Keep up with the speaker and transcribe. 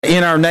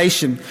in our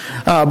nation.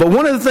 But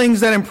one of the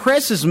things that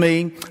impresses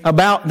me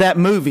about that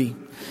movie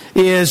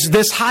is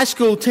this high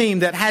school team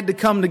that had to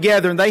come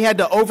together and they had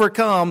to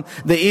overcome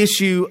the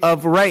issue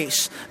of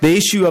race, the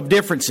issue of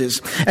differences.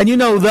 And you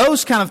know,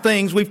 those kind of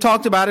things, we've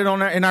talked about it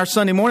in our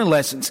Sunday morning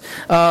lessons.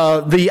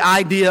 The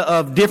idea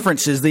of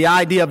differences, the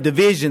idea of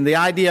division, the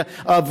idea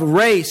of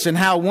race and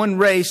how one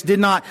race did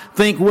not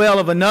think well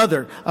of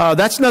another.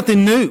 That's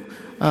nothing new.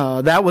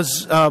 That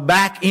was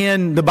back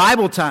in the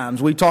Bible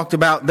times. We talked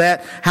about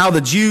that, how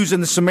the Jews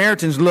and the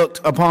Samaritans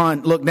looked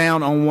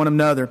down on one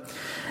another.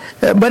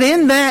 But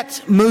in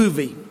that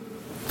movie,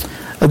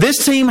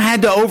 this team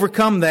had to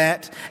overcome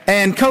that,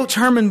 and Coach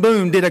Herman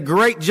Boone did a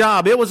great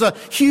job. It was a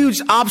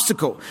huge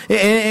obstacle.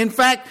 In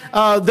fact,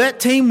 that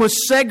team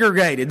was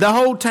segregated. The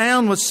whole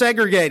town was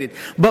segregated.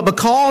 But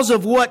because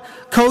of what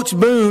Coach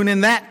Boone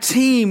and that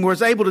team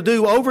was able to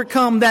do,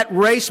 overcome that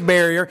race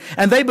barrier,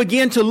 and they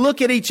began to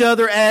look at each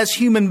other as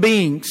human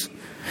beings,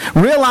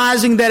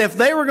 realizing that if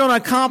they were going to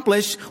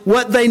accomplish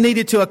what they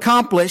needed to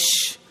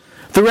accomplish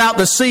throughout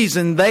the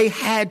season, they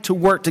had to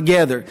work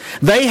together.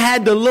 They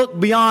had to look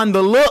beyond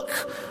the look.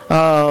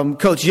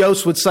 Coach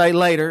Yost would say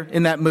later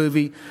in that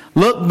movie,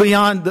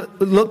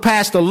 look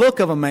past the look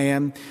of a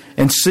man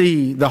and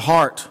see the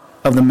heart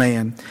of the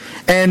man.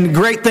 And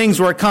great things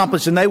were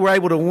accomplished, and they were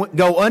able to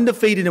go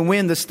undefeated and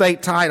win the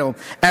state title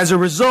as a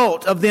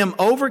result of them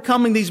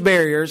overcoming these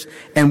barriers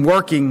and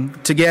working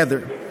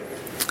together.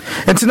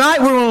 And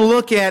tonight we're going to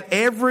look at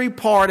every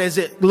part as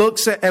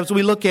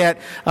we look at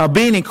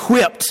being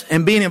equipped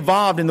and being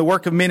involved in the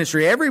work of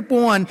ministry. Every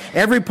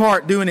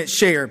part doing its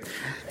share.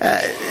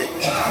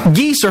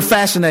 Geese are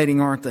fascinating,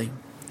 aren't they?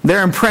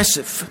 They're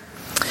impressive.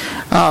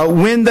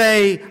 When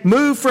they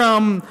move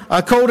from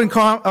a cold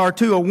or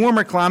to a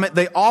warmer climate,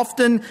 they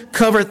often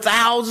cover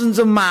thousands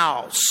of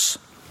miles,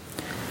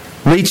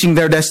 reaching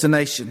their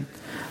destination.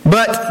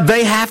 But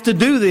they have to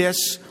do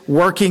this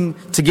working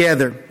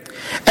together.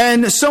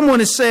 And someone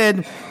has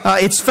said,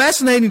 it's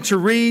fascinating to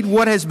read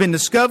what has been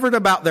discovered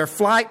about their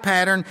flight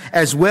pattern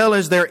as well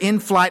as their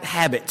in-flight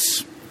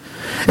habits.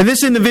 And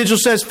this individual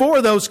says 4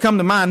 of those come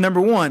to mind. Number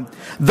 1,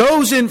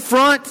 those in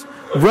front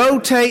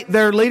rotate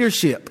their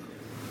leadership.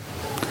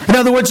 In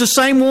other words, the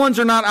same ones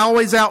are not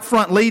always out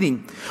front leading.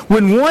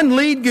 When one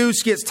lead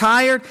goose gets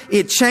tired,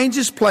 it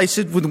changes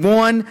places with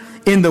one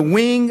in the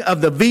wing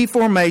of the V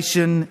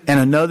formation and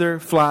another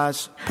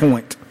flies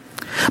point.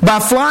 By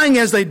flying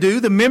as they do,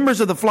 the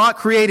members of the flock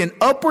create an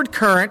upward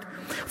current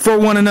for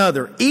one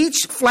another.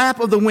 Each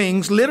flap of the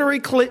wings literally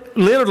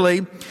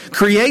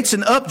creates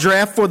an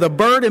updraft for the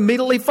bird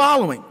immediately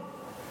following.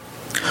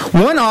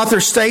 One author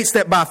states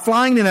that by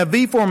flying in a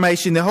V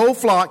formation, the whole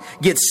flock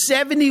gets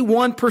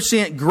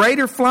 71%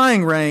 greater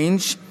flying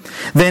range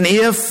than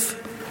if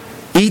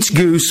each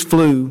goose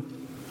flew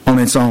on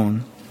its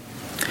own.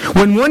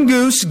 When one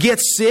goose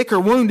gets sick or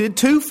wounded,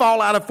 2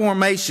 fall out of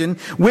formation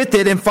with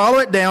it and follow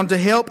it down to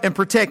help and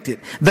protect it.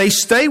 They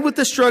stay with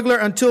the struggler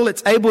until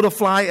it's able to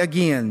fly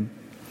again.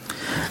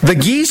 The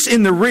geese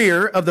in the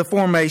rear of the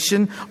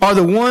formation are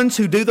the ones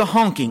who do the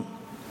honking.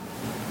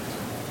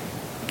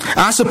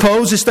 I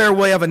suppose it's their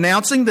way of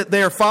announcing that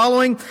they are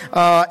following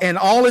and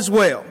all is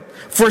well.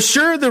 For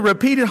sure, the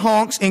repeated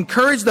honks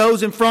encourage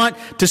those in front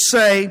to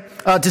stay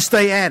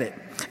at it.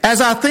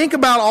 As I think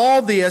about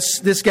all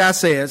this guy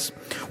says,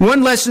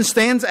 one lesson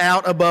stands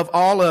out above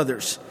all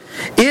others.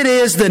 It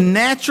is the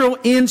natural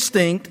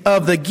instinct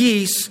of the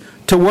geese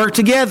to work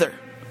together.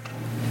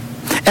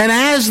 And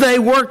as they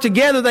work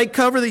together, they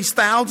cover these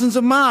thousands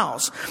of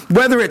miles.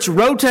 Whether it's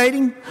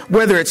rotating,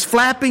 whether it's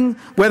flapping,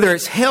 whether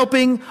it's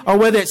helping, or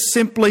whether it's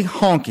simply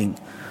honking.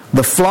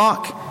 The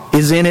flock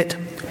is in it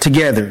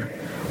together,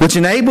 which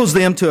enables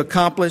them to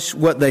accomplish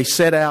what they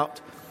set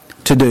out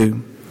to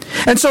do.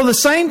 And so the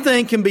same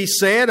thing can be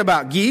said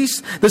about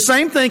geese. The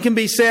same thing can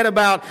be said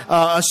about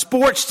a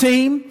sports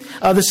team.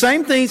 The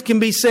same things can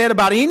be said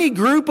about any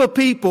group of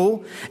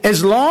people.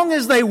 As long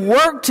as they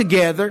work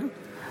together,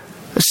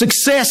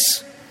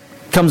 success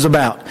comes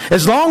about.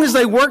 As long as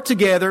they work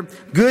together,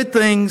 good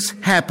things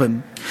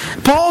happen.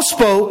 Paul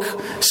spoke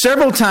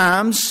several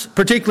times,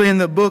 particularly in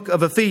the book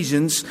of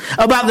Ephesians,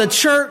 about the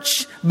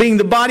church being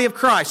the body of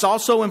Christ.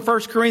 Also in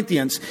 1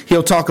 Corinthians,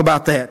 he'll talk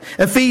about that.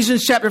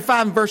 Ephesians chapter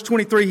 5 and verse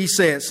 23, he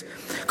says,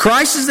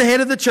 Christ is the head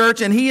of the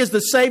church and he is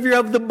the Savior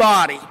of the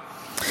body.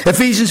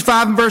 Ephesians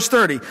 5 and verse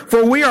 30,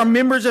 for we are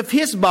members of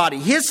his body,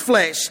 his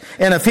flesh,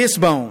 and of his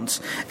bones.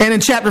 And in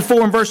chapter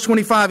 4 and verse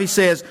 25, he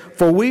says,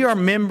 for we are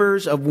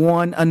members of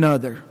one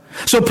another.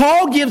 So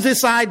Paul gives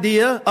this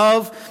idea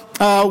of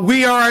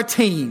we are a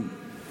team.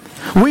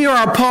 We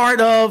are a part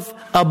of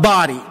a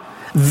body,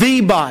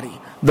 the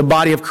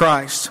body of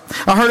Christ.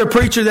 I heard a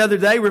preacher the other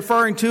day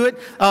referring to it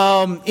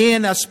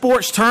in a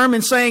sports term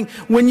and saying,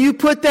 when you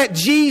put that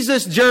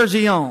Jesus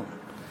jersey on,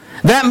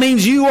 that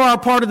means you are a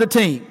part of the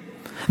team.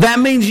 That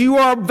means you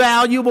are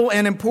valuable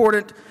and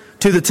important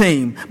to the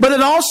team. But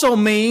it also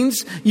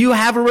means you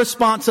have a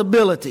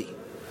responsibility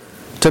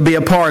to be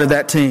a part of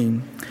that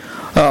team.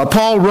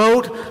 Paul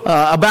wrote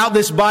about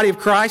this body of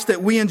Christ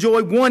that we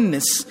enjoy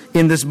oneness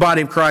in this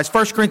body of Christ.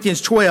 1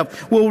 Corinthians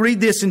 12. We'll read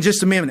this in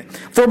just a minute.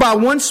 For by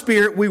one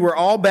Spirit we were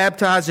all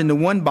baptized into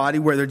one body,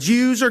 whether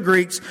Jews or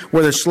Greeks,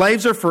 whether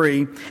slaves or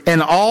free,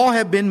 and all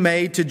have been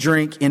made to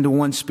drink into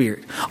one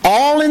Spirit.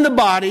 All in the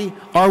body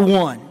are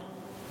one.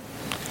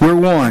 We're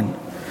one.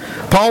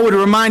 Paul would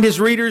remind his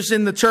readers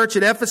in the church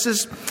at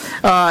Ephesus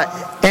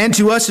and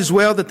to us as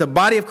well that the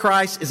body of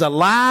Christ is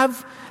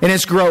alive and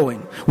it's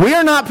growing. We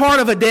are not part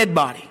of a dead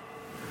body.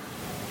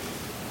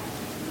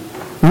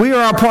 We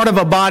are a part of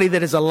a body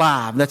that is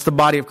alive. That's the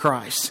body of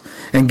Christ.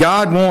 And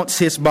God wants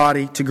His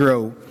body to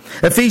grow.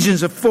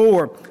 Ephesians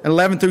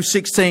 4:11 through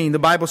 16, the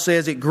Bible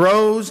says it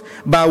grows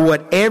by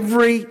what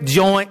every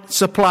joint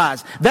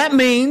supplies. That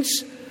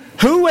means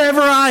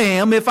whoever I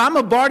am, if I'm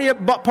a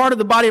part of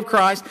the body of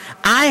Christ,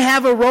 I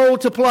have a role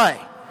to play.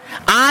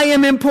 I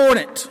am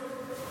important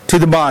to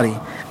the body.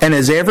 And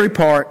as every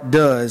part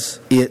does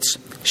its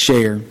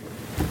share.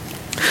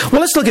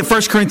 Well, let's look at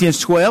 1 Corinthians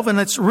 12 and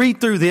let's read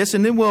through this,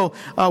 and then we'll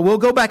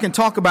go back and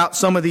talk about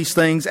some of these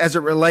things as it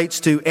relates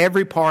to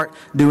every part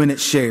doing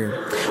its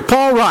share.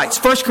 Paul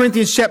writes, 1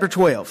 Corinthians chapter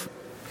 12.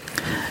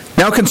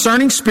 Now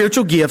concerning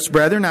spiritual gifts,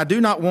 brethren, I do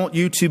not want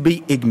you to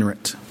be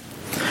ignorant.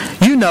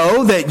 You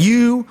know that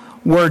you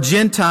were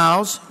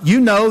Gentiles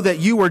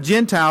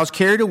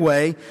carried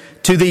away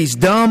to these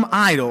dumb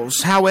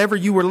idols, however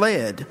you were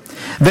led.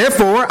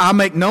 Therefore, I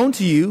make known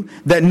to you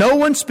that no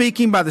one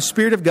speaking by the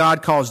Spirit of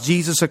God calls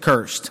Jesus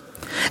accursed.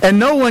 And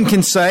no one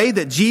can say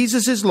that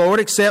Jesus is Lord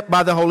except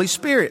by the Holy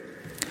Spirit.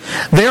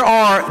 There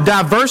are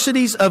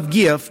diversities of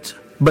gift,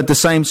 but the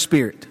same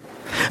Spirit.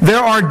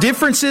 There are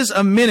differences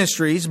of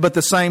ministries, but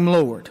the same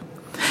Lord.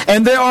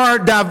 And there are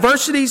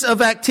diversities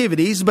of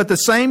activities, but the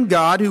same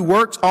God who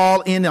works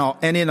all in all.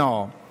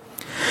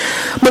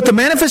 But the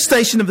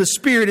manifestation of the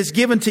Spirit is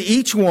given to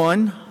each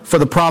one for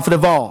the profit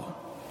of all.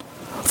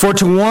 For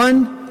to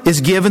one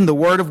is given the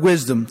word of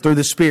wisdom through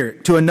the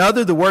Spirit, to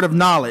another the word of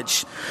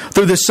knowledge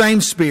through the same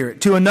Spirit,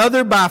 to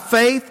another by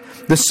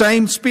faith the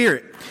same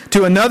Spirit,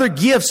 to another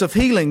gifts of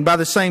healing by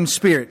the same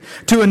Spirit,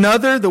 to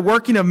another the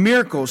working of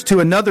miracles, to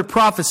another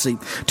prophecy,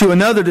 to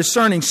another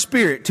discerning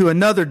spirit, to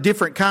another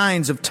different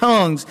kinds of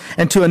tongues,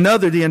 and to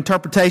another the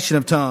interpretation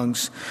of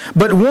tongues.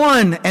 But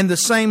one and the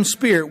same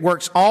Spirit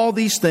works all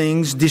these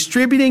things,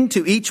 distributing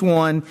to each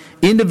one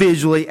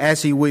individually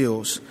as He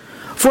wills.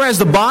 For as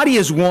the body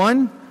is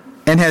one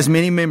and has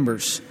many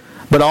members,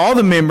 but all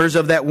the members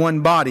of that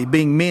one body,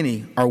 being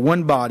many, are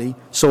one body,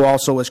 so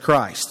also is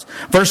Christ.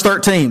 Verse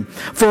 13,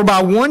 for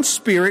by one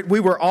Spirit we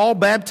were all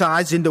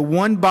baptized into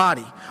one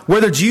body,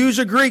 whether Jews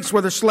or Greeks,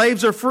 whether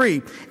slaves or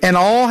free, and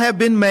all have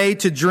been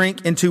made to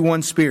drink into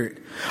one Spirit.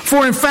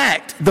 For in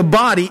fact, the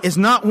body is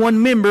not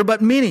one member,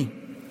 but many.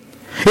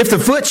 If the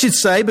foot should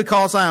say,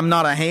 because I am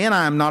not a hand,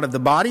 I am not of the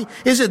body,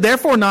 is it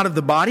therefore not of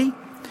the body?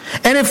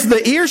 And if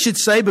the ear should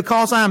say,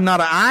 because I am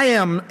not an eye,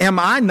 am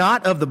I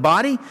not of the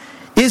body?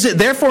 Is it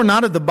therefore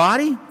not of the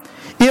body?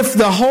 If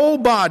the whole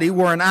body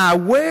were an eye,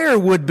 where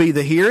would be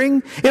the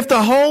hearing? If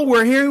the whole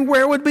were hearing,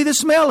 where would be the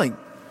smelling?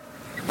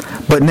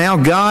 But now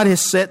God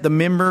has set the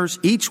members,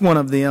 each one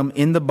of them,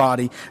 in the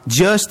body,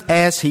 just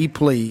as He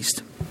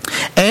pleased.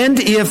 And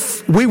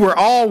if we were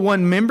all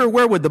one member,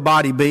 where would the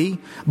body be?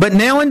 But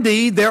now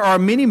indeed there are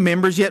many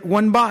members, yet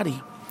one body.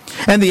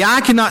 And the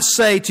eye cannot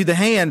say to the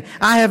hand,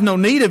 I have no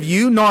need of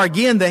you, nor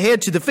again the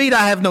head to the feet,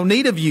 I have no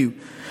need of you.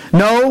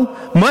 No,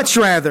 much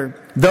rather,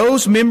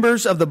 those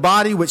members of the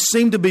body which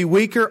seem to be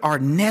weaker are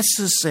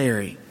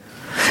necessary.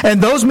 And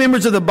those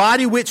members of the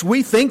body which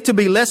we think to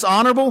be less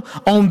honorable,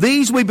 on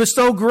these we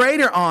bestow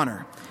greater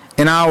honor.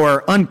 And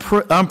our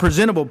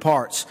unpresentable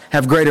parts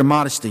have greater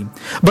modesty.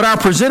 But our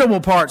presentable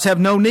parts have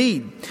no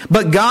need.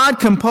 But God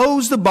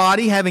composed the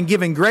body, having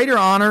given greater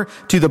honor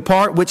to the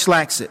part which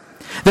lacks it.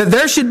 That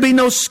there should be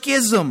no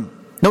schism,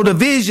 no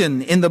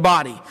division in the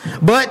body,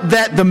 but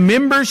that the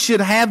members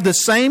should have the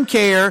same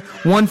care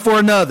one for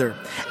another.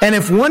 And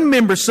if one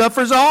member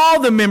suffers,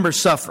 all the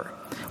members suffer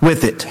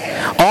with it.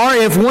 Or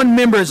if one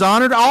member is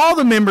honored, all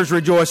the members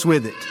rejoice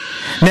with it.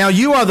 Now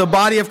you are the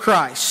body of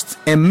Christ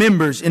and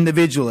members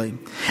individually.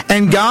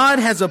 And God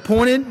has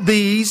appointed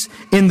these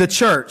in the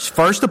church.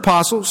 First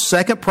apostles,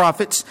 second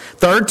prophets,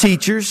 third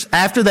teachers,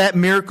 after that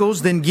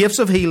miracles, then gifts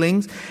of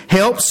healings,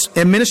 helps,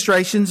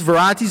 administrations,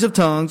 varieties of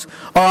tongues.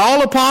 Are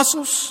all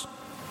apostles?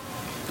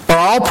 Are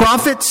all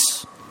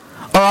prophets?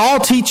 Are all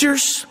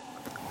teachers?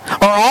 Are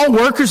all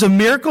workers of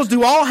miracles?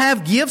 Do all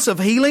have gifts of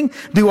healing?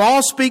 Do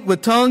all speak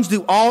with tongues?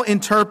 Do all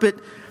interpret?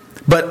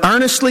 But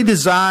earnestly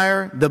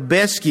desire the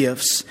best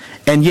gifts,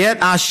 and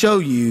yet I show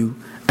you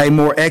a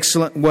more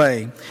excellent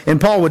way. And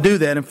Paul would do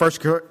that in 1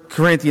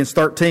 Corinthians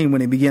 13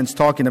 when he begins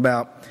talking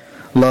about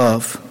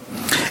love.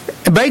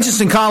 And Bages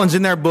and Collins,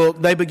 in their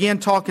book, they began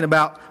talking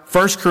about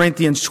 1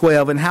 Corinthians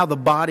 12 and how the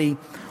body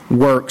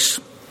works.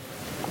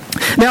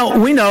 Now,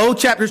 we know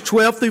chapters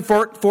 12 through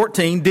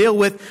 14 deal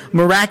with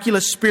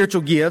miraculous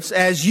spiritual gifts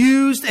as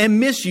used and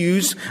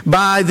misused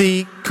by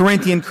the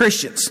Corinthian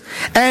Christians.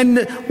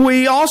 And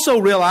we also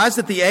realize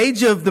that the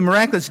age of the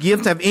miraculous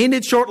gifts have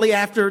ended shortly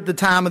after the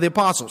time of the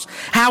apostles.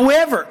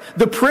 However,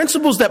 the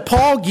principles that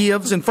Paul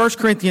gives in 1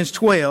 Corinthians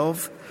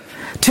 12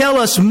 tell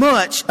us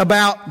much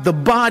about the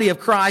body of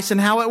Christ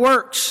and how it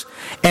works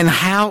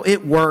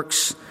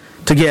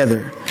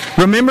together.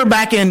 Remember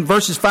back in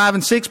verses 5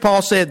 and 6,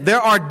 Paul said,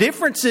 there are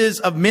differences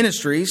of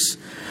ministries,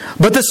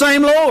 but the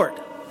same Lord.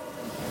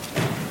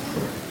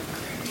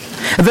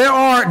 There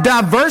are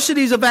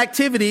diversities of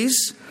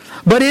activities,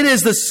 but it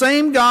is the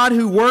same God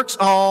who works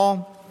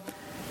all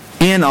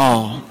in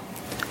all.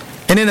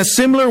 And in a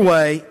similar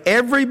way,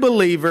 every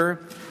believer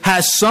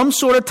has some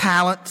sort of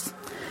talent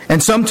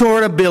and some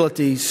sort of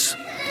abilities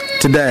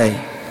today.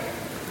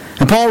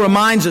 And Paul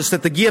reminds us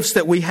that the gifts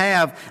that we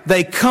have,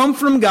 they come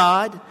from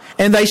God,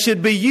 and they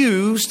should be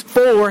used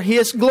for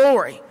His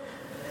glory.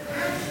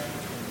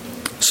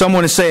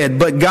 Someone has said,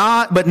 but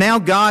now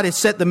God has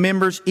set the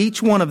members,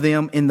 each one of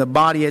them, in the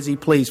body as He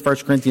pleased. 1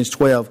 Corinthians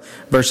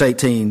 12, verse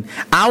 18.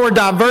 Our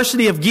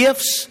diversity of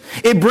gifts,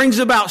 it brings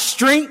about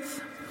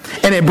strength,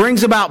 and it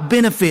brings about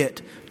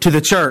benefit to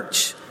the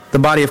church, the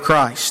body of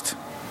Christ.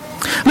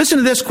 Listen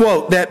to this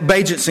quote that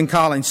Bajetson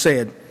Collins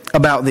said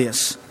about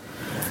this.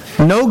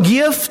 No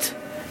gift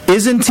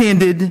is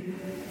intended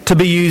to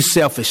be used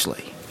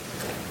selfishly.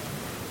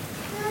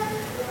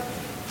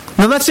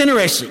 Now that's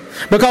interesting,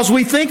 because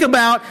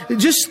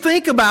just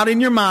think about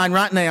in your mind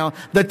right now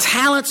the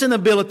talents and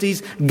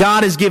abilities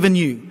God has given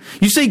you.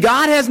 You see,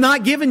 God has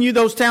not given you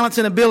those talents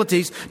and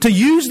abilities to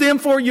use them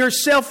for your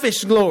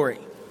selfish glory.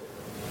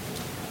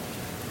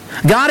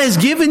 God has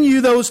given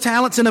you those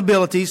talents and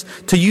abilities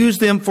to use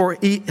them for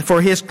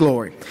His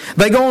glory.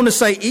 They go on to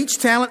say each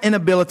talent and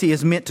ability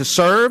is meant to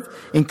serve,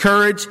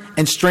 encourage,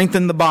 and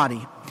strengthen the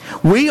body.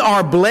 We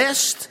are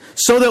blessed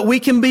so that we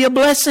can be a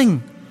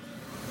blessing.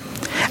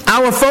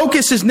 Our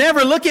focus is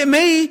never, look at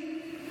me.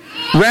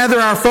 Rather,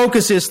 our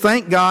focus is,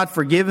 thank God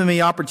for giving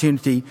me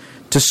opportunity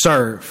to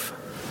serve.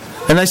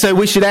 And they say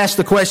we should ask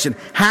the question,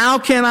 how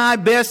can I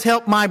best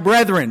help my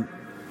brethren?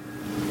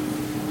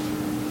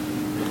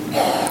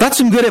 That's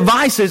some good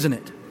advice, isn't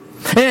it?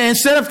 And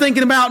instead of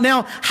thinking about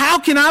now, how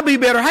can I be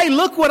better? Hey,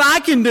 look what I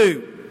can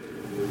do.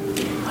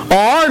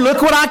 Or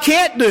look what I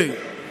can't do.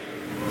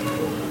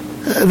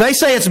 They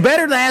say it's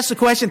better to ask the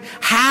question,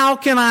 how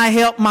can I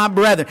help my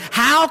brethren?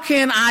 How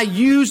can I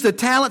use the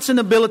talents and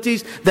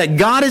abilities that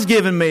God has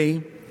given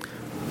me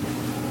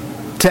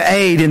to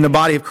aid in the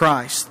body of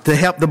Christ, to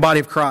help the body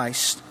of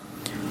Christ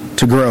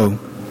to grow?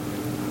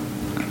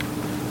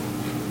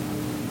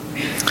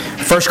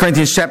 1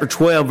 Corinthians chapter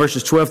 12,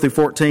 verses 12 through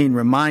 14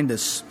 remind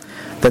us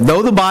that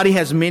though the body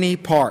has many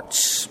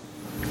parts,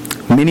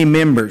 many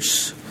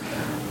members,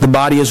 the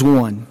body is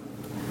one.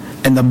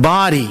 And the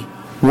body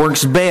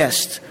works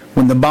best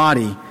when the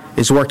body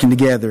is working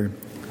together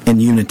in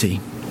unity.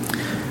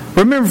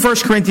 Remember 1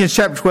 Corinthians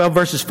chapter 12,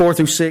 verses 4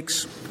 through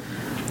 6.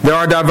 There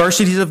are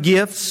diversities of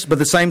gifts, but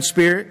the same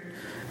Spirit.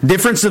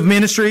 Difference of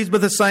ministries,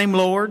 but the same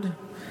Lord.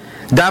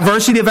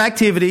 Diversity of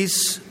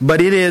activities,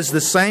 but it is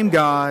the same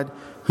God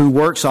who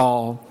works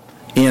all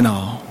in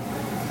all.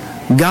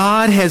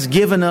 God has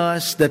given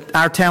us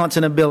our talents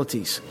and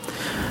abilities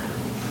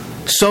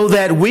so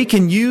that we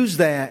can use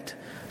that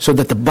so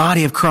that the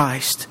body of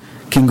Christ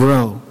can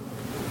grow.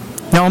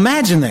 Now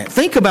imagine that.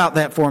 Think about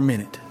that for a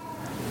minute.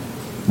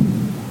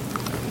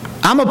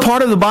 I'm a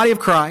part of the body of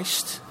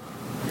Christ,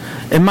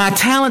 and my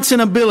talents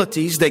and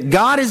abilities that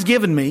God has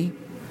given me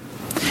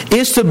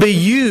is to be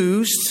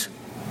used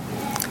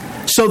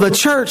so the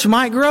church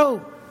might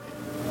grow.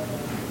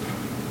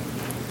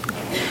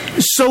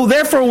 So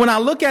therefore, when I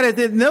look at it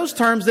in those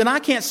terms, then I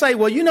can't say,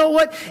 well, you know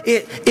what?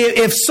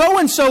 If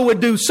so-and-so would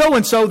do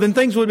so-and-so, then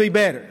things would be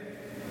better.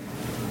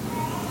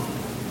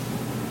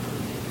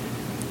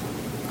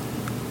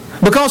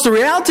 Because the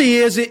reality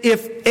is,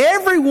 if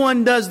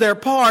everyone does their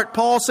part,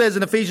 Paul says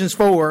in Ephesians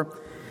 4,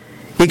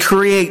 it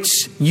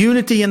creates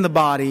unity in the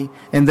body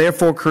and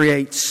therefore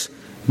creates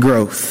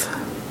growth.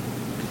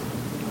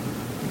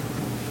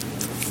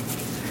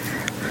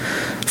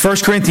 1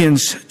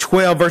 Corinthians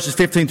 12, verses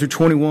 15 through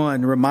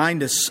 21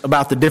 remind us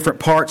about the different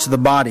parts of the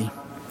body.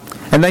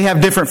 And they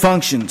have different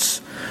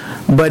functions.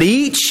 But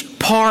each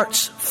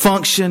part's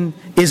function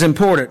is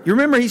important. You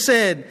remember he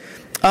said,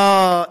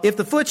 if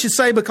the foot should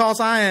say, because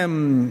I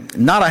am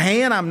not a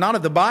hand, I'm not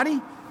of the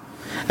body.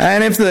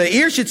 And if the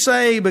ear should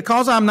say,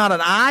 because I'm not an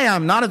eye,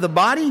 I'm not of the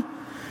body.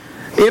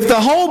 If the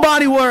whole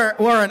body were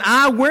an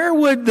eye, where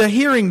would the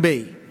hearing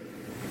be?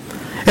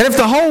 And if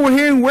the whole were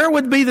hearing, where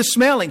would be the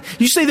smelling?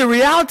 You see, the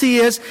reality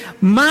is,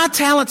 my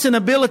talents and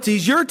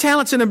abilities, your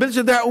talents and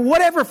abilities,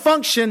 whatever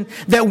function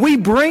that we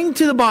bring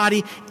to the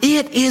body,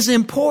 it is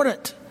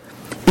important.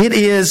 It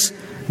is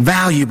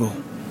valuable.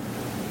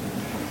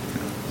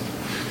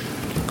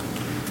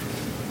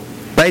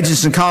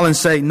 Bajetson and Collins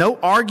say, no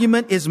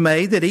argument is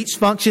made that each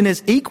function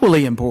is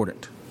equally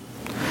important.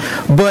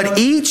 But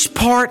each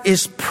part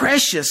is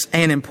precious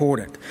and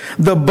important.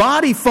 The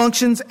body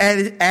functions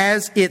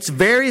as its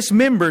various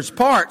members,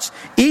 parts.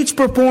 Each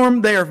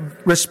perform their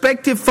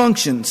respective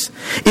functions.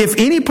 If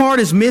any part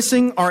is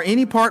missing or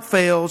any part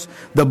fails,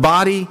 the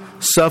body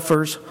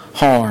suffers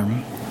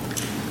harm.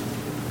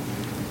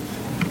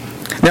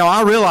 Now,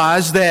 I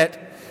realize that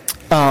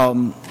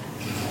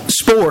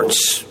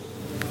sports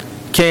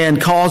can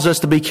cause us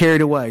to be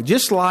carried away,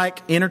 just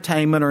like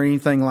entertainment or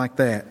anything like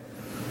that.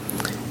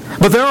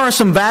 But there are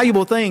some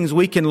valuable things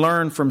we can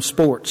learn from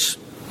sports.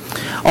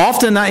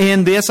 Often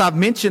in this, I've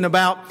mentioned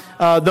about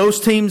those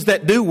teams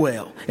that do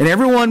well. And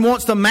everyone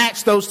wants to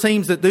match those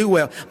teams that do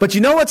well. But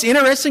you know what's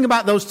interesting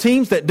about those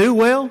teams that do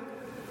well?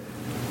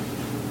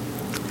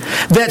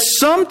 That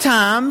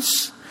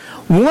sometimes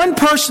one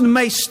person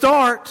may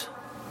start,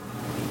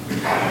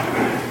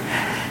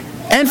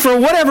 and for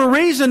whatever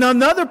reason,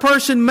 another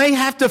person may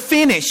have to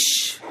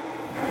finish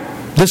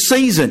the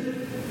season.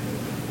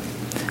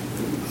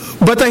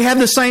 But they have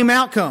the same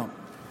outcome.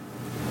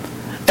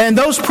 And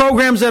those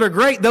programs that are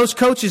great, those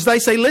coaches, they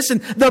say,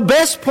 listen, the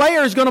best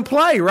player is going to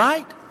play,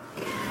 right?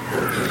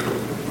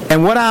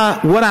 And what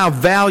I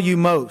value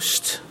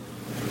most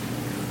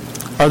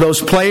are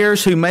those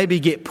players who maybe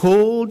get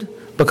pulled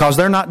because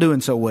they're not doing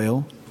so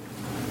well,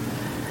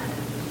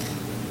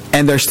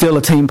 and they're still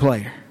a team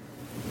player.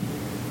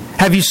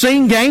 Have you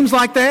seen games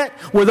like that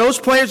where those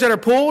players that are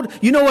pulled,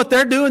 you know what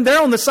they're doing?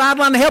 They're on the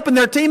sideline helping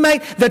their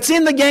teammate that's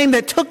in the game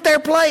that took their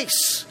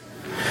place.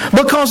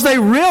 Because they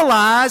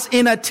realize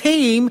in a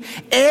team,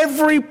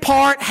 every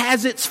part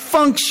has its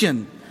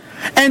function.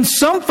 And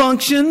some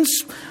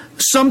functions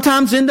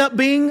sometimes end up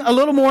being a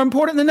little more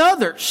important than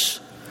others.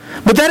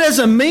 But that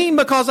doesn't mean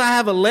because I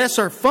have a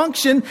lesser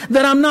function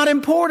that I'm not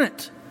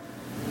important.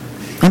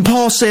 And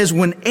Paul says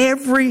when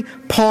every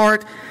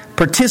part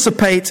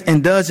participates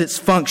and does its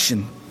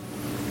function,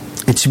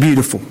 it's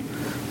beautiful.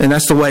 And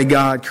that's the way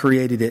God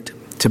created it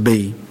to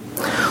be.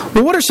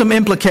 Well, what are some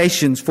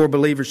implications for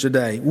believers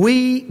today?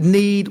 We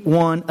need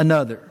one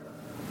another.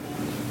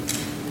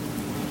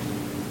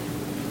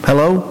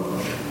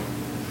 Hello?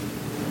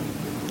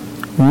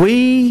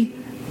 We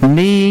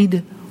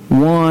need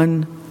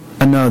one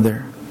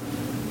another.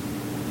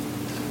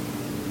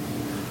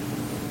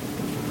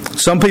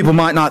 Some people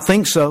might not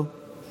think so,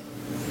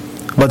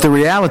 but the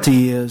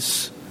reality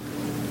is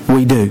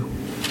we do.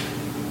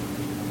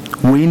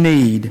 We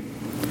need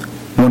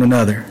one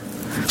another.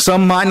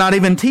 Some might not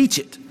even teach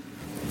it,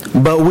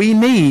 but we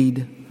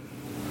need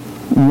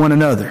one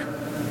another.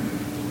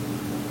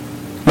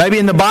 Maybe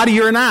in the body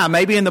you're an eye.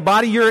 Maybe in the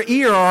body you're an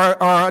ear or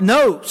a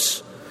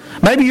nose.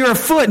 Maybe you're a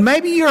foot.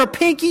 Maybe you're a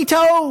pinky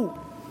toe.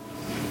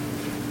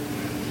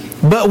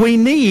 But we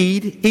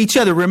need each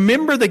other.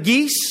 Remember the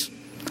geese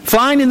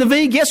flying in the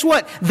V? Guess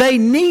what? They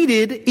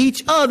needed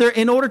each other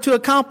in order to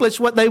accomplish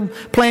what they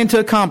planned to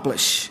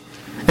accomplish.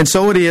 And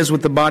so it is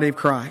with the body of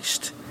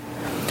Christ.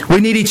 We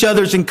need each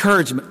other's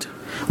encouragement.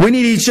 We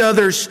need each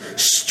other's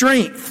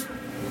strength.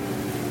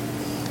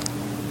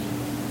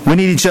 We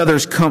need each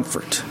other's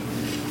comfort.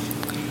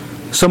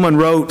 Someone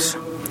wrote,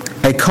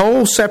 a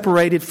coal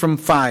separated from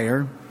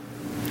fire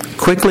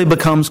quickly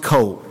becomes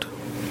cold.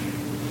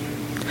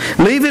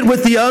 Leave it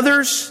with the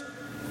others,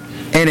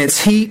 and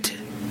its heat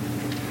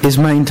is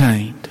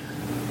maintained.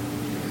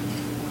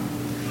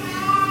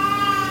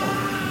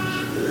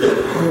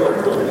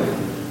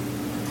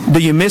 Do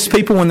you miss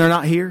people when they're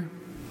not here?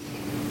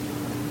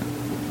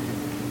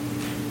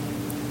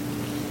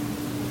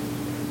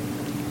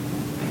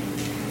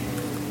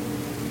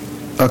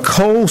 A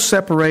coal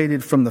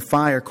separated from the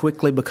fire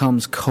quickly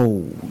becomes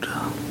cold.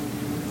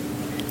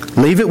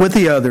 Leave it with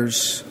the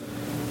others,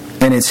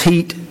 and its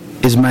heat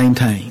is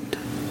maintained.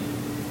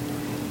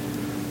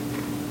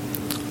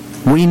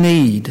 We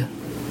need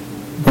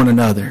one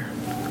another.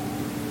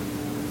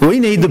 We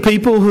need the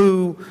people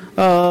who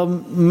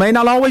may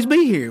not always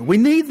be here. We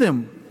need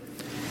them.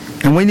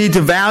 And we need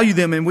to value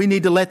them, and we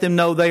need to let them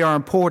know they are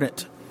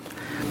important.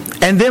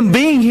 And them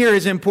being here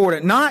is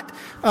important. Not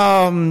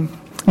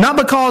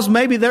because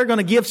maybe they're going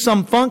to give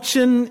some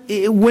function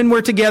when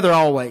we're together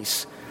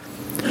always,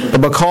 but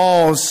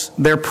because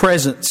their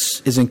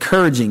presence is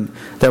encouraging.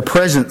 Their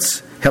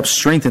presence helps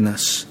strengthen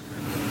us.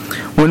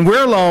 When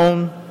we're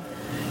alone,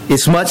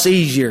 it's much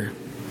easier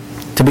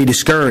to be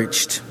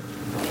discouraged.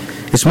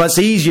 It's much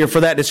easier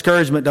for that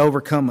discouragement to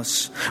overcome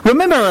us.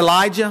 Remember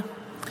Elijah?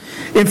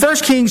 In 1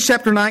 Kings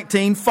chapter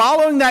 19,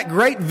 following that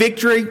great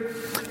victory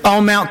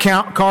on Mount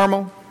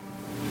Carmel,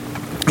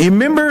 you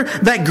remember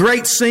that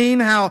great scene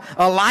how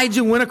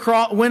Elijah went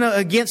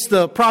against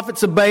the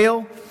prophets of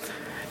Baal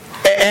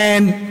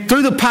and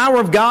through the power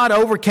of God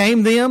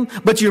overcame them?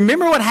 But you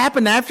remember what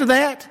happened after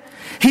that?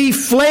 He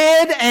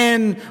fled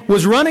and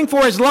was running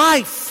for his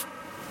life.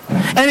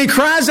 And he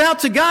cries out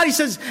to God. He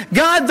says,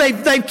 God,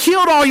 they've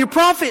killed all your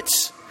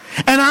prophets.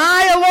 And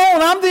I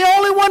alone, I'm the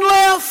only one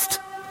left.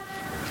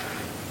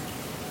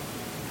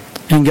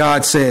 And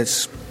God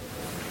says,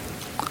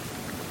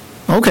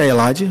 okay,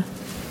 Elijah,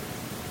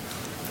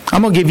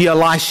 I'm going to give you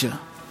Elisha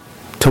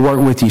to work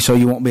with you so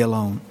you won't be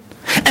alone.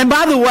 And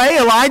by the way,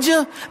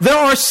 Elijah, there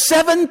are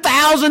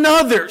 7,000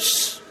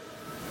 others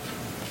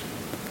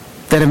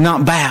that have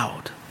not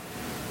bowed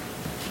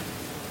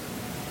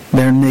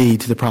their knee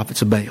to the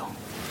prophets of Baal.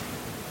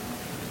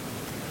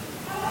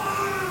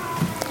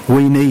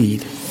 We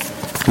need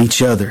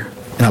each other.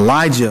 And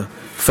Elijah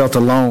felt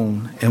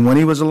alone. And when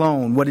he was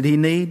alone, what did he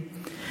need?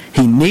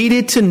 He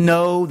needed to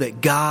know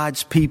that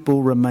God's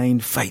people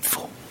remained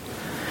faithful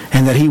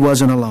and that he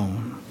wasn't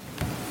alone.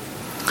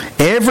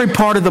 Every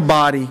part of the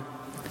body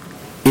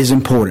is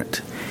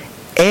important.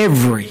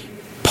 Every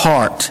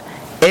part,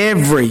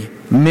 every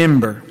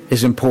member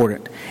is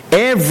important.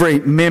 Every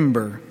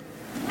member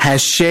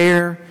has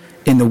share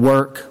in the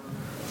work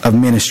of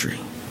ministry.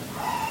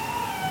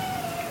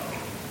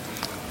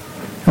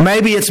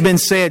 Maybe it's been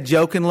said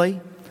jokingly,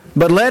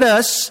 but let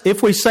us,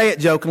 if we say it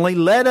jokingly,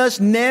 let us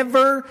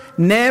never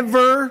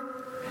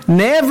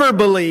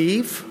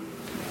believe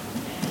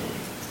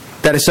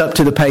that it's up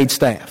to the paid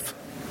staff.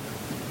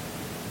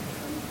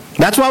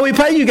 That's why we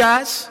pay you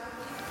guys.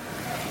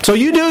 So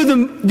you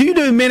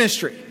do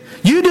ministry.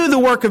 You do the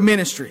work of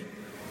ministry.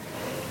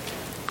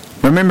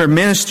 Remember,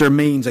 minister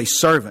means a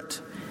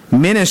servant.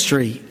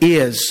 Ministry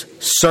is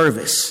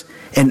service.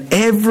 And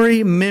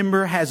every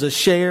member has a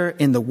share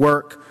in the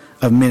work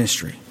of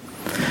ministry.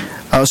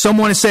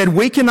 Someone has said,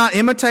 we cannot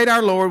imitate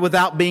our Lord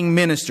without being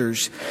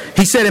ministers.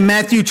 He said in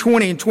Matthew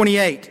 20 and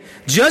 28,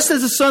 just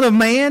as the Son of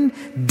Man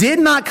did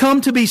not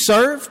come to be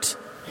served,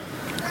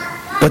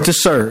 but to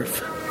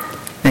serve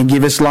and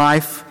give His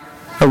life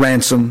a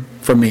ransom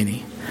for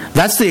many.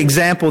 That's the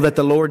example that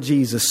the Lord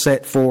Jesus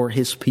set for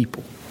His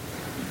people.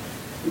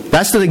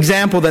 That's the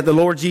example that the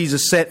Lord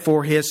Jesus set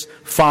for His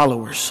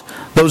followers,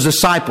 those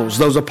disciples,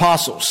 those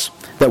apostles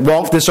that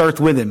walked this earth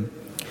with Him.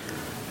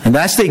 And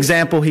that's the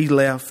example He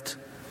left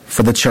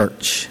for the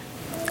church.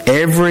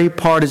 Every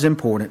part is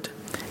important.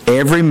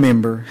 Every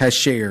member has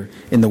share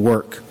in the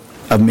work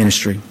of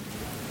ministry.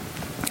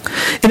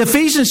 In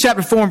Ephesians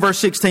chapter 4 and verse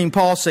 16,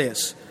 Paul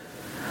says,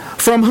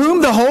 from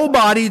whom the whole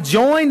body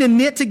joined and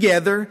knit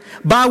together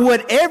by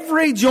what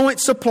every joint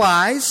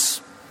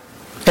supplies,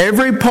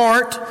 every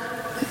part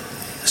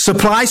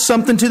supplies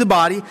something to the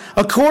body,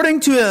 according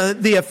to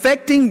the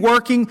effecting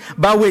working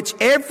by which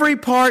every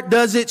part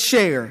does its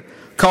share,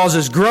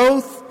 causes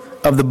growth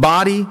of the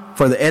body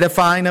for the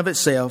edifying of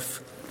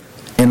itself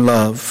in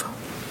love.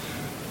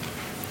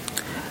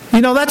 You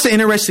know, that's an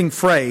interesting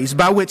phrase,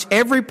 by which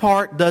every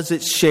part does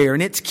its share.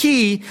 And it's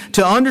key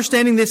to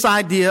understanding this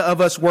idea of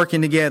us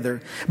working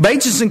together.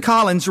 Bates and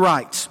Collins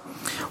writes,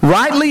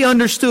 rightly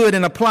understood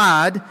and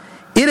applied,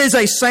 it is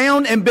a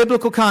sound and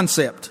biblical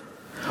concept.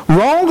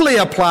 Wrongly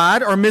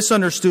applied or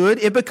misunderstood,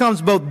 it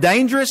becomes both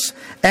dangerous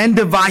and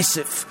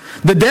divisive.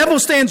 The devil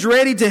stands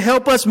ready to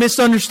help us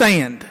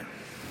misunderstand.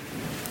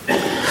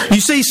 You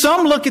see,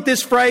 some look at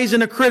this phrase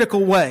in a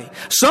critical way.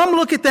 Some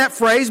look at that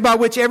phrase by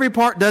which every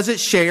part does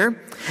its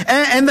share,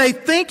 and they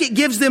think it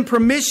gives them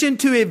permission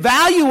to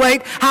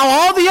evaluate how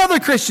all the other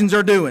Christians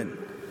are doing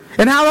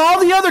and how all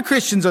the other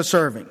Christians are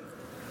serving.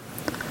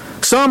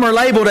 Some are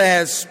labeled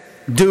as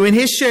doing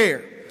his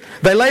share.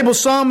 They label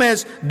some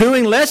as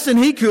doing less than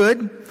he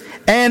could,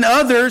 and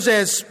others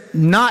as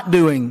not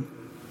doing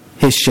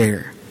his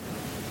share.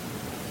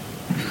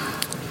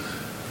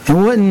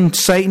 And wouldn't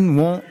Satan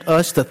want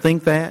us to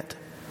think that?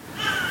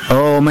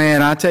 Oh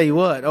man, I tell you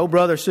what, oh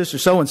brother, sister,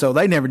 so-and-so,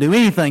 they never do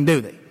anything,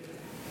 do they?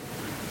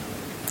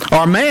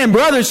 Or man,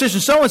 brother, sister,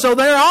 so-and-so,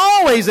 they're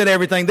always at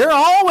everything. They're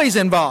always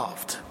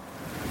involved.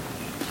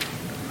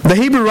 The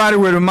Hebrew writer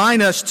would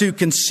remind us to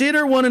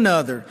consider one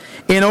another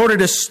in order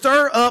to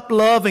stir up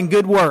love and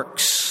good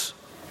works.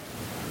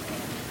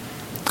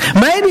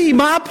 Maybe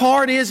my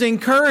part is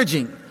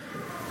encouraging.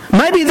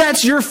 Maybe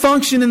that's your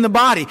function in the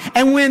body.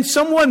 And when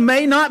someone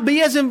may not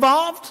be as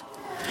involved,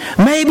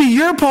 maybe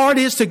your part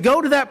is to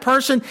go to that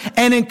person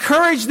and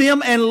encourage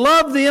them and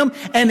love them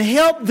and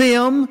help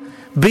them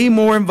be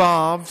more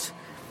involved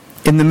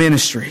in the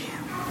ministry.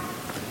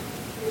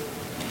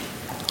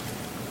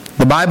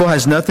 The Bible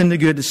has nothing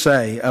good to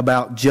say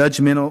about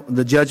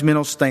the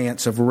judgmental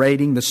stance of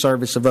rating the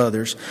service of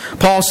others.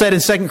 Paul said in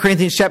 2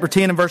 Corinthians chapter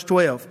 10 and verse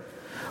 12,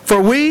 for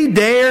we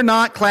dare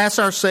not class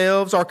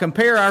ourselves or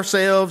compare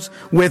ourselves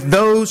with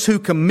those who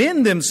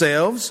commend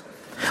themselves,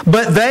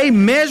 but they,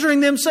 measuring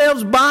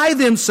themselves by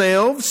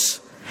themselves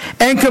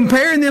and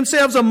comparing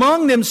themselves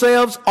among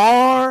themselves,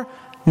 are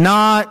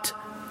not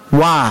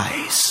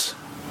wise.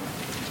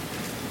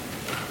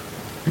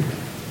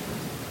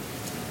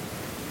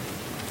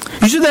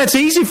 You see, that's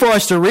easy for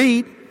us to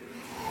read.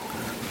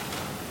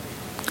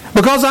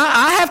 Because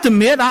I have to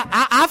admit,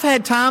 I've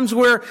had times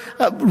where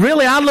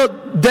really I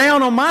look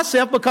down on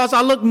myself because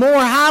I look more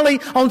highly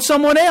on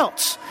someone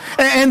else.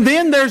 And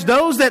then there's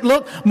those that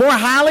look more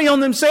highly on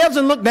themselves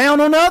and look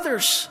down on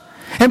others.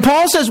 And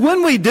Paul says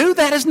when we do,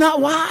 that is not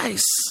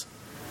wise.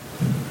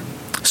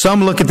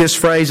 Some look at this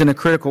phrase in a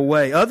critical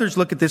way. Others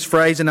look at this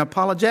phrase in an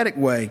apologetic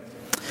way.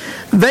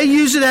 They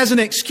use it as an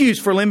excuse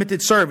for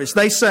limited service.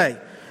 They say,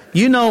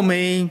 you know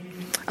me,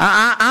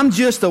 I'm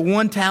just a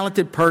one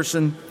talented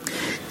person.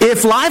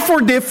 If life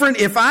were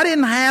different, if I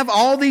didn't have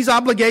all these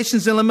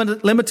obligations and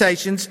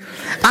limitations,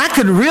 I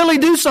could really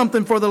do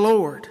something for the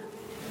Lord.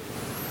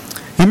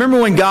 You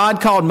remember when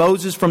God called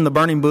Moses from the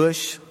burning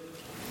bush?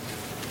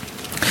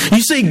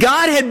 You see,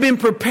 God had been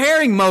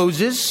preparing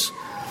Moses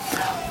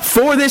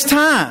for this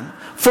time,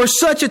 for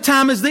such a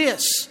time as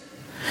this.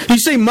 You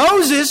see,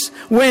 Moses,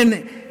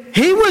 when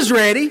he was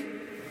ready,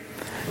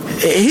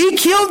 he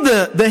killed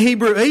the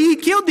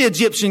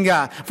Egyptian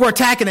guy for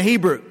attacking a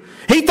Hebrew.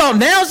 He thought,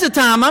 now's the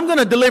time, I'm going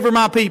to deliver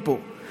my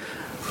people.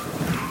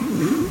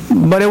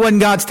 But it wasn't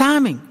God's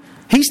timing.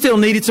 He still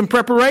needed some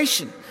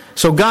preparation.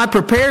 So God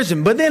prepares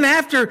him. But then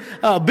after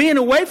being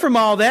away from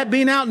all that,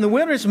 being out in the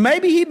wilderness,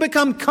 maybe he'd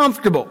become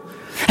comfortable.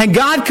 And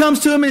God comes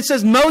to him and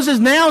says, Moses,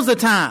 now's the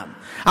time.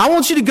 I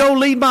want you to go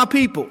lead my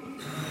people.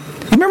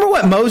 You remember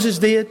what Moses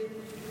did?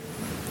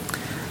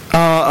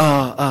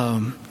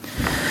 Man,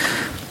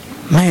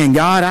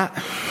 God,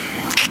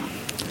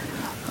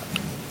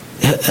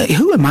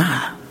 who am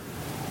I?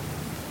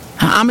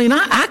 I mean,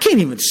 I can't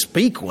even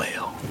speak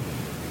well.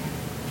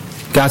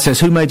 God says,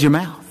 who made your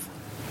mouth?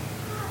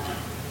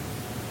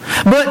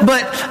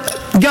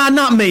 But God,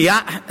 not me.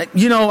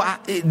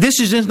 This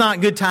is just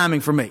not good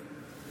timing for me.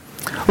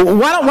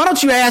 Why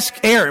don't you ask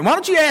Aaron? Why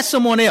don't you ask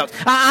someone else?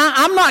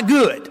 I'm not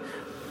good.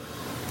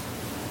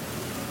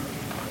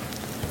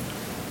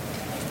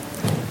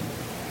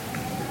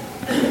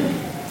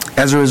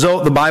 As a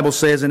result, the Bible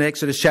says in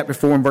Exodus chapter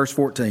 4 and verse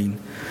 14,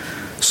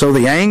 so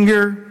the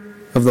anger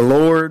of the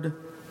Lord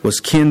was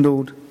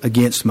kindled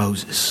against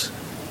Moses.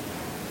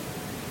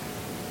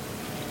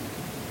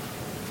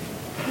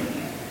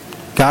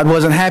 God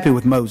wasn't happy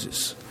with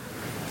Moses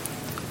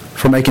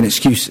for making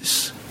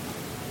excuses.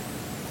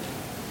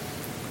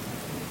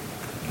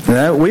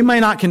 Now, we may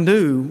not can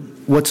do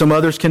what some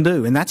others can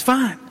do, and that's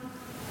fine.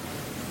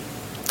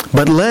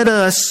 But let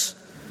us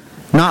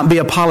not be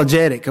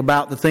apologetic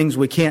about the things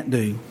we can't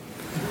do.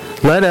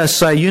 Let us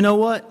say, you know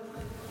what?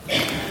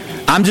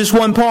 I'm just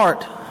one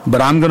part,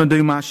 but I'm going to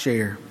do my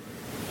share.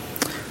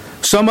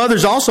 Some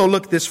others also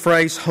look at this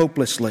phrase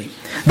hopelessly.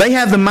 They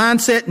have the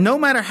mindset, no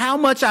matter how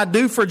much I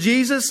do for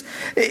Jesus,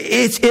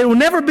 it will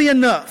never be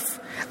enough.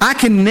 I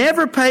can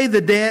never pay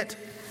the debt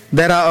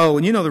that I owe.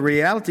 And you know, the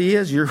reality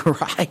is, you're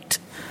right.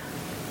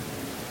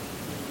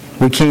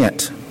 We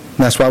can't.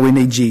 That's why we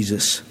need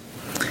Jesus.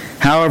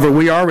 However,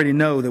 we already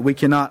know that we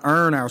cannot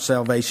earn our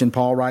salvation,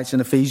 Paul writes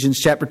in Ephesians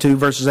chapter 2,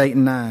 verses 8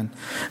 and 9.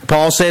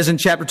 Paul says in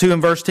chapter 2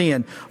 and verse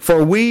 10,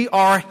 for we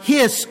are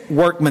His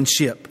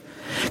workmanship,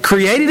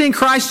 created in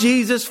Christ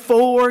Jesus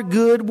for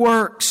good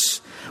works,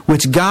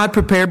 which God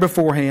prepared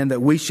beforehand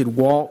that we should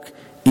walk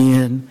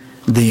in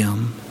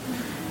them.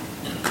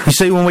 You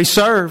see, when we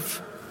serve,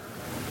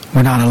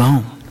 we're not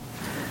alone.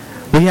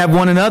 We have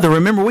one another.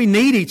 Remember, we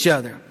need each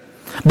other.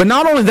 But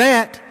not only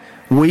that,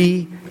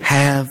 we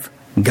have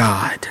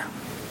God.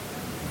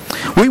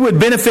 We would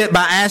benefit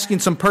by asking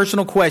some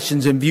personal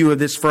questions in view of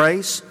this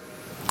phrase,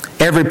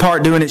 every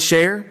part doing its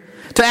share,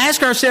 to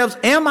ask ourselves,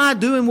 am I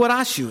doing what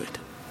I should?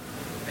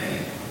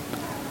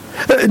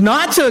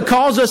 Not to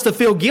cause us to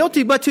feel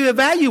guilty, but to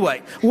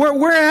evaluate.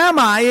 Where am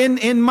I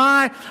in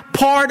my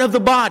part of the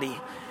body?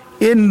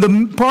 In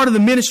the part of the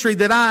ministry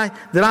that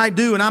I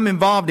do and I'm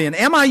involved in?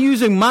 Am I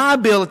using my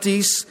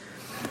abilities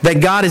that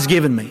God has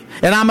given me?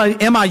 And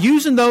am I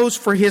using those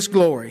for His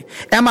glory?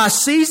 Am I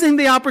seizing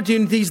the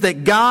opportunities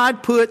that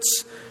God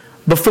puts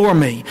before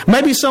me?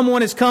 Maybe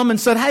someone has come and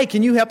said, hey,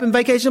 can you help in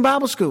Vacation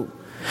Bible School?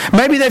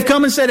 Maybe they've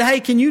come and said, hey,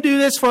 can you do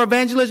this for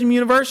Evangelism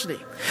University?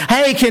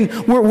 Hey,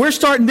 we're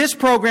starting this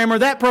program or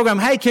that program.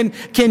 Hey,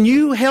 can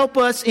you help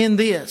us in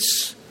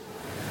this?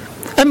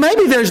 And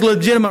maybe there's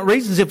legitimate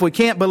reasons if we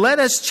can't, but let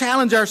us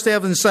challenge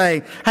ourselves and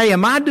say, hey,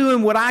 am I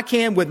doing what I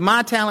can with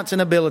my talents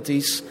and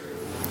abilities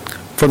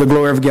for the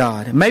glory of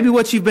God? Maybe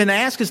what you've been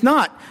asked is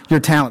not your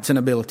talents and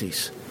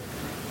abilities.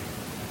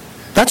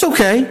 That's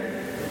okay.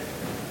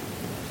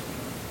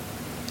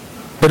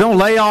 But don't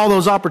lay all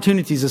those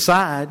opportunities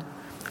aside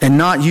and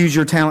not use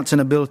your talents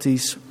and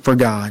abilities for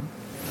God.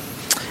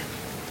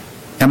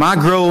 Am I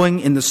growing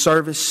in the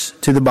service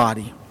to the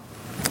body?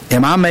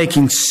 Am I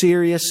making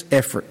serious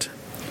effort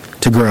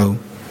to grow?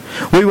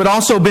 We would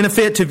also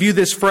benefit to view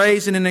this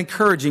phrase in an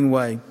encouraging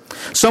way.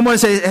 Someone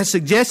has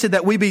suggested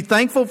that we be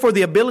thankful for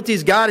the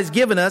abilities God has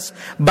given us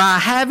by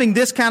having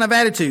this kind of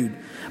attitude.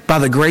 By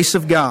the grace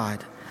of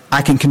God,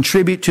 I can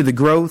contribute to the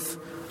growth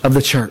of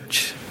the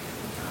church.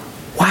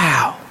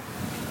 Wow.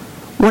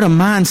 What a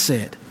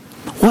mindset.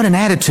 What an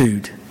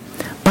attitude.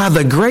 By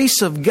the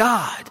grace of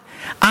God,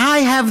 I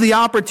have the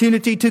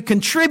opportunity to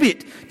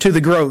contribute to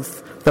the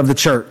growth of the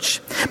church.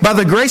 By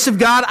the grace of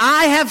God,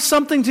 I have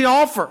something to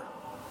offer.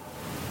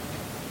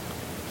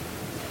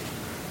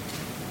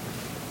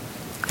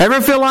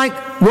 Ever feel like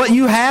what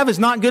you have is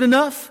not good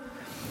enough?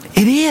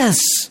 It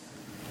is.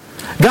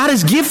 God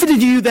has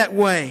gifted you that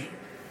way.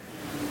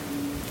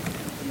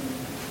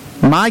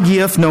 My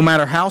gift, no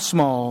matter how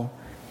small,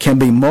 can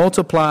be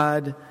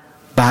multiplied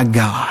by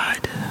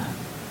God.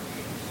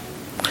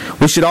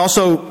 We should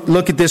also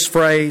look at this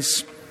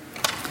phrase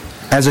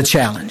as a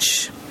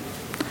challenge.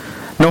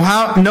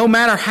 No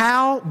matter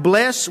how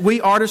blessed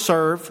we are to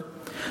serve,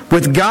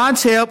 with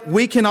God's help,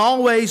 we can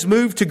always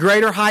move to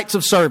greater heights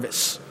of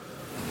service.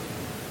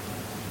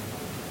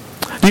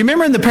 Do you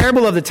remember in the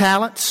parable of the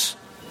talents?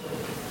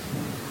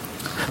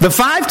 The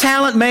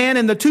 5-talent man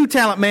and the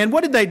 2-talent man,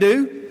 what did they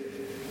do?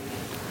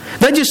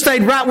 They just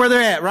stayed right where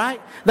they're at, right?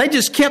 They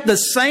just kept the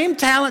same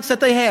talents that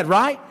they had,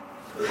 right?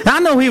 Now, I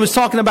know he was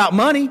talking about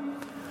money,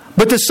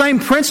 but the same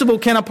principle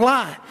can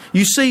apply.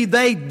 You see,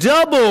 they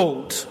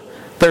doubled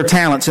their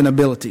talents and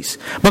abilities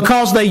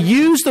because they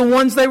used the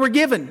ones they were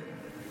given.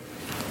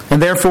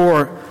 And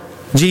therefore,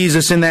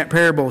 Jesus in that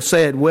parable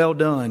said, "Well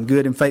done,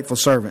 good and faithful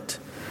servant,"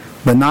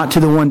 but not to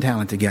the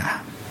 1-talented guy.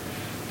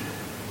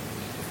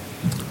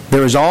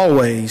 There is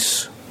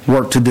always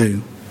work to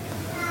do.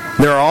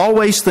 There are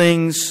always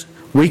things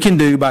we can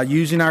do by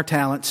using our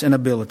talents and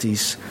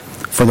abilities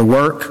for the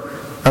work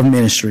of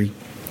ministry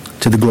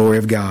to the glory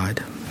of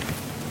God.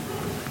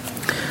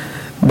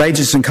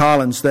 Bages and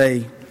Collins,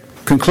 they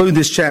conclude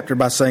this chapter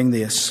by saying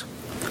this: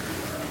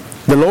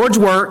 the Lord's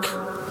work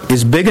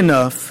is big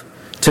enough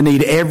to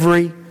need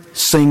every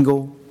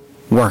single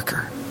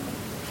worker.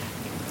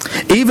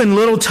 Even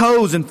little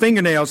toes and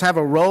fingernails have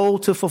a role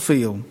to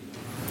fulfill.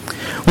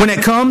 When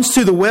it comes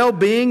to the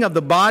well-being of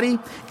the body,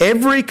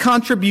 every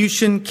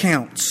contribution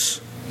counts.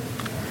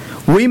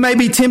 We may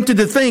be tempted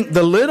to think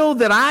the little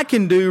that I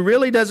can do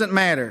really doesn't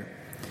matter.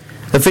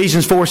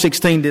 Ephesians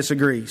 4:16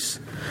 disagrees.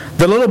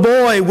 The little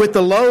boy with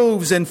the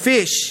loaves and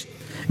fish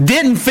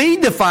didn't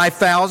feed the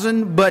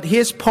 5,000, but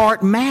his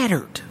part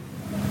mattered.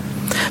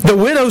 The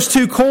widow's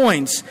 2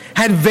 coins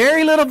had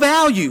very little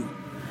value,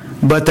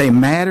 but they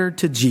mattered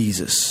to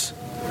Jesus.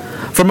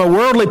 From a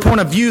worldly point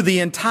of view, the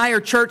entire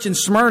church in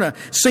Smyrna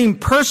seemed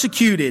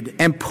persecuted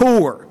and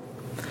poor.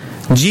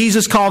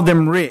 Jesus called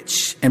them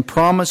rich and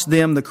promised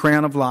them the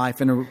crown of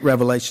life in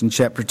Revelation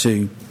chapter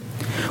 2.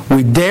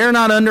 We dare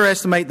not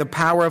underestimate the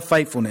power of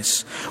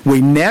faithfulness.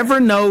 We never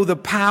know the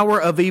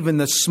power of even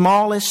the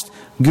smallest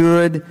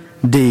good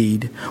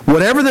deed.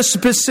 Whatever the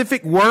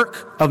specific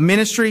work of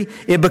ministry,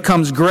 it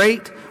becomes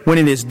great when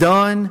it is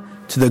done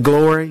to the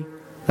glory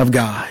of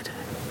God.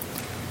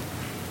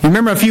 You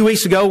remember a few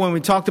weeks ago when we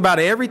talked about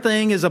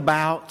everything is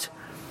about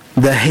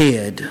the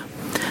head.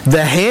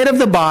 The head of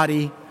the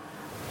body,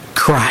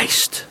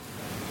 Christ.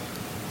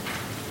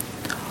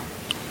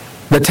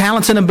 The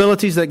talents and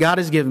abilities that God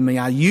has given me,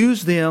 I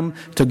use them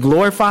to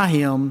glorify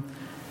Him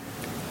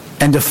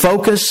and to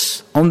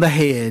focus on the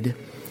head,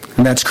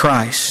 and that's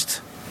Christ.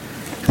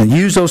 And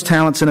use those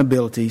talents and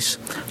abilities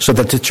so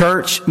that the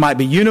church might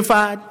be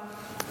unified,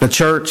 the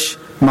church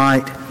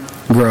might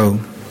grow.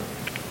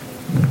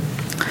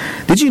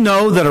 Did you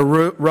know that a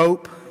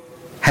rope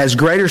has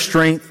greater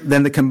strength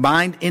than the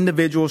combined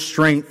individual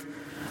strength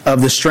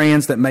of the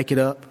strands that make it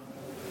up?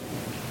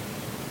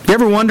 You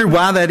ever wondered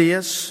why that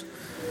is?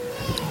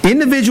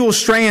 Individual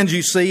strands,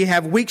 you see,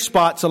 have weak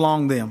spots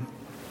along them.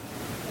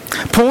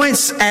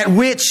 Points at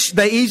which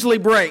they easily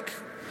break.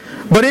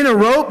 But in a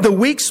rope, the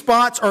weak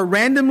spots are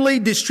randomly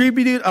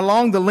distributed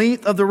along the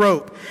length of the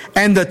rope.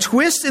 And the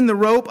twist in the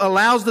rope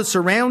allows the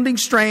surrounding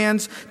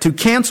strands to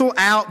cancel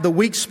out the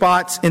weak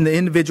spots in the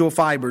individual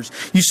fibers.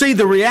 You see,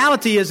 the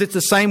reality is it's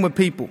the same with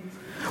people.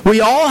 We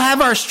all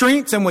have our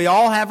strengths and we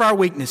all have our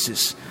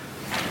weaknesses.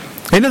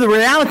 And the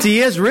reality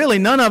is, really,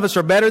 none of us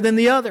are better than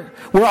the other.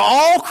 We're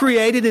all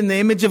created in the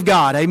image of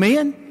God.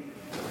 Amen?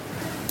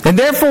 And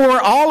therefore,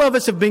 all of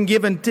us have been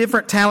given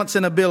different talents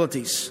and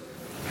abilities.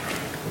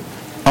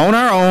 On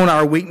our own,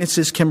 our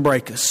weaknesses can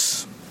break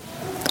us.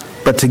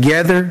 But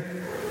together,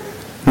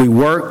 we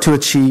work to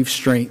achieve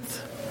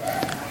strength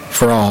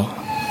for all.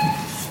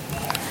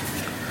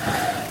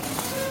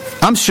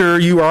 I'm sure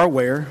you are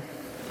aware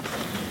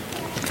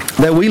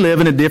that we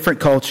live in a different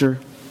culture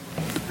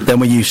than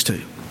we used to.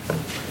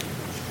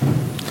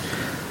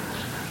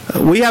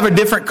 We have a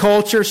different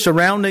culture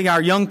surrounding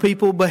our young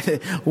people,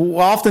 but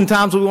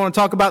oftentimes we want to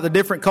talk about the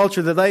different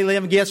culture that they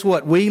live in. Guess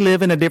what? We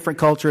live in a different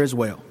culture as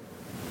well.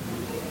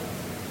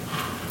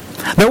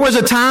 There was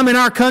a time in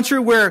our country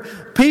where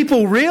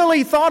people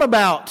really thought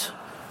about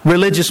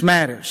religious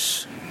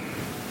matters.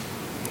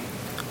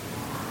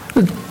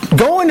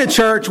 Going to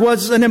church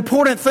was an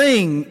important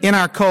thing in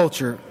our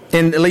culture,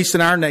 at least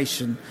in our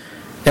nation,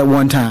 at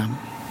one time.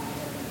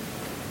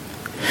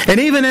 And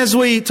even as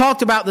we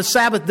talked about the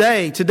Sabbath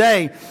day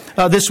today,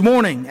 this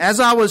morning, as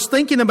I was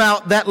thinking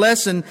about that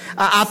lesson,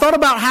 I thought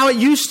about how it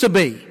used to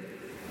be.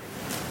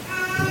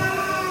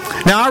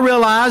 Now, I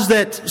realize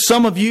that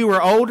some of you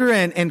are older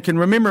and can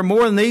remember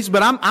more than these,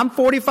 but I'm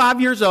 45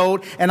 years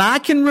old, and I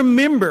can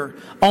remember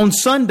on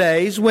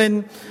Sundays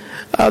when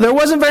there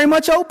wasn't very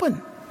much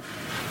open.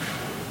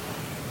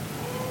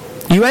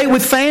 You ate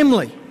with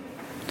family,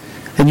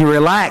 and you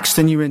relaxed,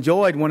 and you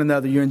enjoyed one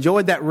another. You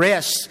enjoyed that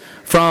rest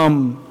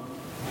from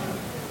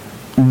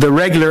the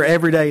regular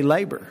everyday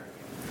labor.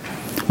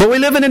 But we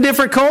live in a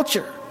different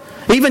culture.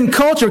 Even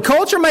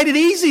culture made it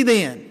easy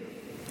then.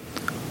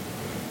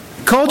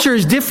 Culture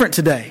is different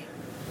today.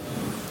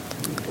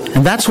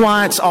 And that's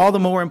why it's all the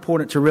more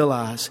important to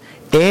realize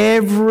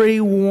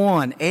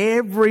everyone,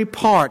 every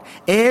part,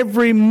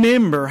 every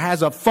member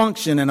has a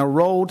function and a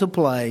role to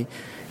play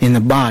in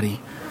the body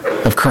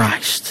of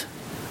Christ.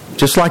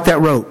 Just like that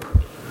rope,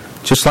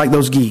 just like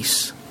those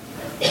geese.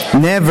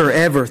 Never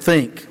ever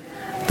think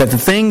that the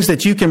things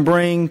that you can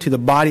bring to the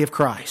body of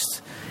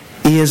Christ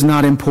is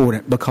not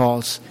important,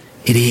 because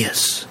it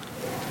is.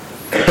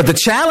 But the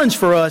challenge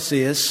for us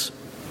is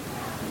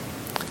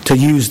to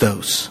use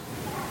those.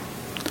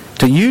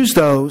 To use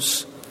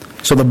those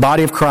so the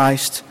body of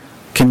Christ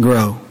can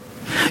grow.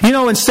 You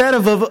know, instead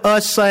of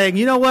us saying,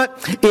 you know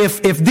what,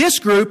 if this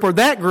group or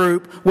that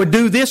group would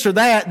do this or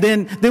that,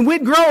 then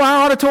we'd grow,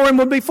 our auditorium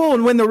would be full.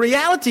 And when the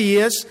reality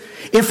is,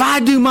 if I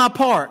do my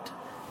part,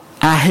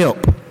 I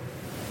help.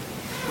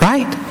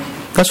 Right?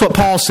 That's what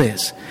Paul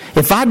says.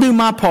 If I do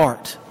my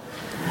part,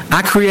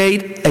 I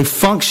create a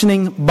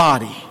functioning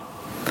body.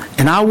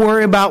 And I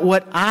worry about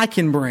what I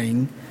can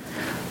bring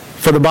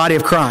for the body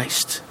of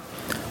Christ,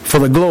 for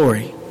the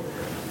glory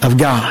of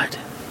God.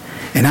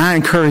 And I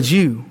encourage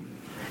you,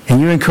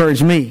 and you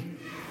encourage me,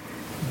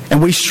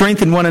 and we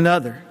strengthen one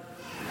another.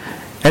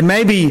 And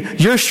maybe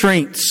your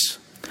strengths,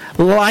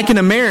 like in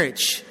a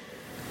marriage,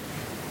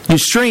 your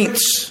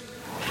strengths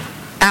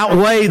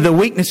outweigh the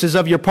weaknesses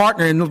of your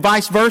partner, and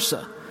vice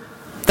versa.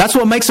 That's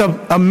what makes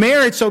a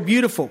marriage so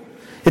beautiful.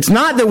 It's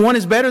not that one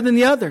is better than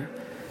the other.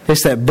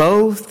 It's that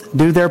both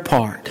do their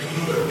part.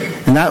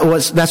 And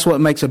that's what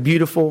makes a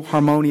beautiful,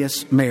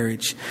 harmonious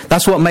marriage.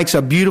 That's what makes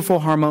a beautiful,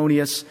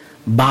 harmonious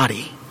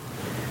body.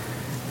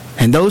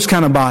 And those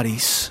kind of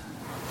bodies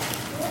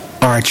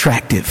are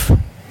attractive.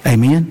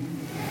 Amen?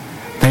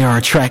 They are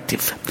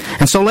attractive.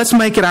 And so let's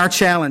make it our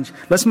challenge.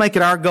 Let's make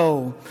it our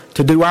goal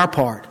to do our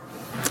part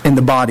in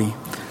the body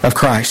of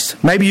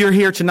Christ. Maybe you're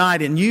here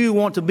tonight and you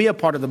want to be a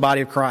part of the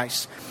body of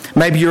Christ.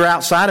 Maybe you're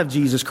outside of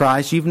Jesus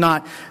Christ. You've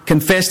not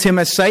confessed Him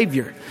as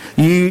Savior.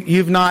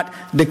 You've not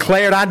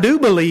declared, I do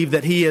believe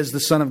that He is the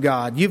Son of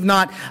God. You've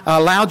not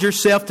allowed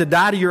yourself to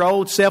die to your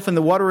old self in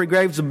the watery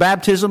graves of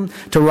baptism,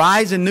 to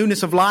rise in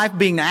newness of life,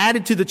 being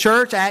added to the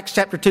church, Acts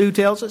chapter 2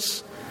 tells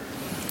us.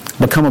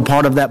 Become a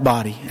part of that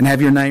body and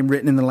have your name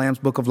written in the Lamb's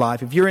Book of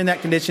Life. If you're in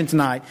that condition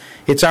tonight,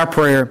 it's our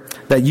prayer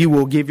that you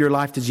will give your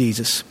life to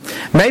Jesus.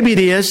 Maybe it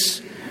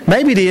is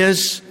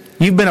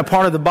you've been a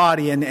part of the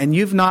body and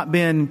you've not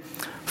been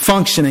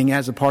functioning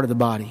as a part of the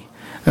body.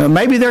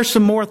 Maybe there's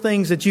some more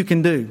things that you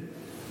can do.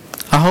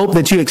 I hope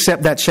that you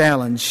accept that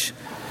challenge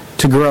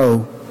to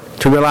grow,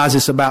 to realize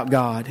it's about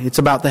God. It's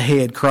about the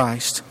head,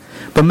 Christ.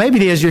 But maybe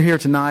it is you're here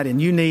tonight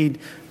and you need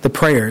the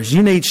prayers.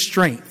 You need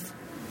strength.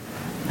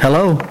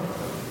 Hello?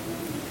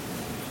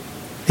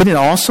 Isn't it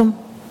awesome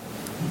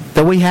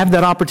that we have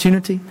that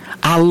opportunity?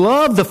 I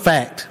love the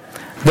fact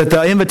that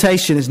the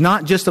invitation is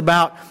not just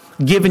about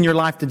giving your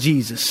life to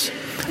Jesus.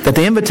 That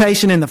the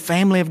invitation in the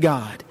family of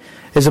God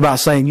is about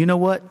saying, you know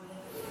what?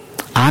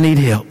 I need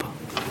help.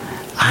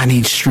 I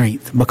need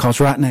strength, because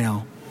right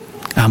now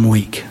I'm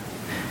weak.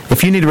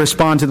 If you need to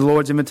respond to the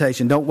Lord's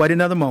invitation, don't wait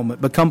another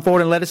moment, but come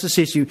forward and let us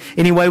assist you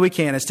any way we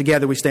can as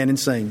together we stand and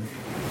sing.